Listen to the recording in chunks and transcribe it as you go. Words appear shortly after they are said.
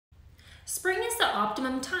Spring is the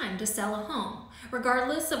optimum time to sell a home.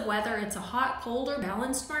 Regardless of whether it's a hot, cold, or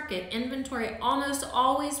balanced market, inventory almost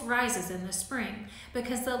always rises in the spring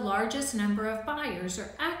because the largest number of buyers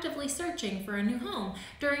are actively searching for a new home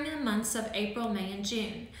during the months of April, May, and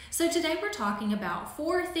June. So today we're talking about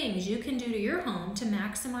 4 things you can do to your home to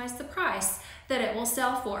maximize the price that it will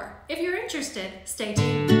sell for. If you're interested, stay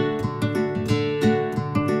tuned.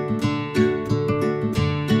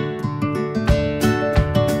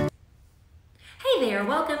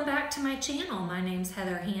 Welcome back to my channel. My name's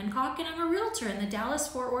Heather Hancock and I'm a realtor in the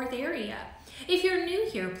Dallas-Fort Worth area. If you're new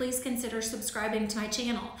here, please consider subscribing to my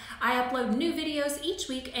channel. I upload new videos each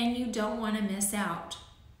week and you don't want to miss out.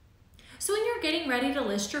 So when you're getting ready to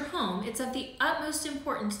list your home, it's of the utmost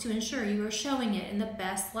importance to ensure you are showing it in the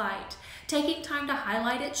best light. Taking time to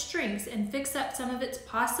highlight its strengths and fix up some of its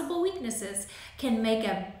possible weaknesses can make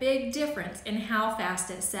a big difference in how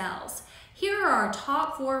fast it sells. Here are our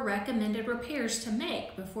top 4 recommended repairs to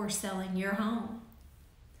make before selling your home.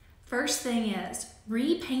 First thing is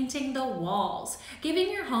repainting the walls.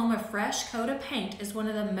 Giving your home a fresh coat of paint is one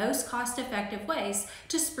of the most cost-effective ways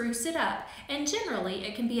to spruce it up, and generally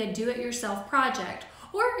it can be a do-it-yourself project,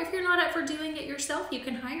 or if you're not up for doing it yourself, you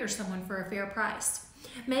can hire someone for a fair price.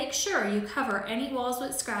 Make sure you cover any walls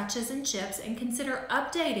with scratches and chips and consider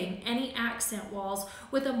updating any accent walls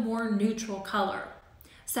with a more neutral color.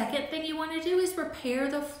 Second thing you want to do is repair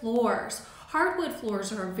the floors. Hardwood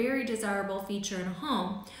floors are a very desirable feature in a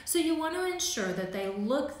home, so you want to ensure that they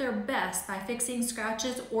look their best by fixing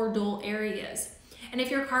scratches or dull areas. And if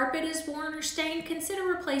your carpet is worn or stained, consider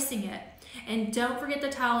replacing it. And don't forget the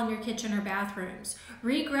tile in your kitchen or bathrooms.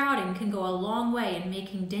 Regrouting can go a long way in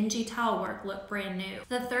making dingy tile work look brand new.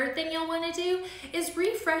 The third thing you'll want to do is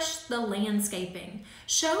refresh the landscaping.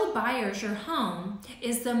 Show buyers your home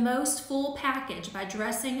is the most full package by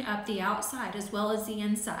dressing up the outside as well as the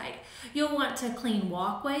inside. You'll want to clean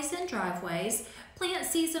walkways and driveways, plant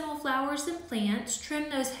seasonal flowers and plants, trim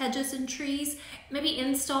those hedges and trees, maybe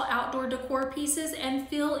install outdoor decor pieces, and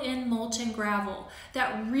fill in mulch and gravel.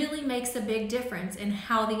 That really makes a big difference in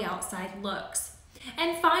how the outside looks.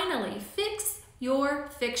 And finally, fix your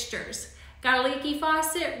fixtures. Got a leaky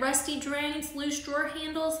faucet, rusty drains, loose drawer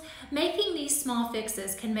handles? Making these small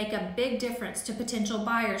fixes can make a big difference to potential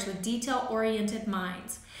buyers with detail-oriented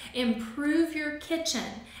minds. Improve your kitchen.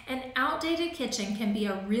 An outdated kitchen can be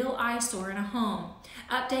a real eyesore in a home.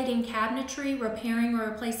 Updating cabinetry, repairing or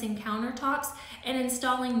replacing countertops, and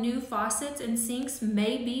installing new faucets and sinks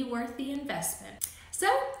may be worth the investment. So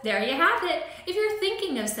there you have it. If you're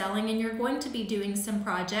thinking of selling and you're going to be doing some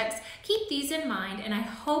projects, keep these in mind, and I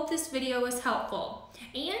hope this video was helpful.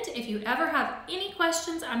 And if you ever have any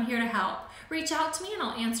questions, I'm here to help. Reach out to me and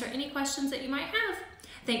I'll answer any questions that you might have.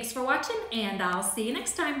 Thanks for watching, and I'll see you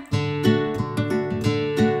next time.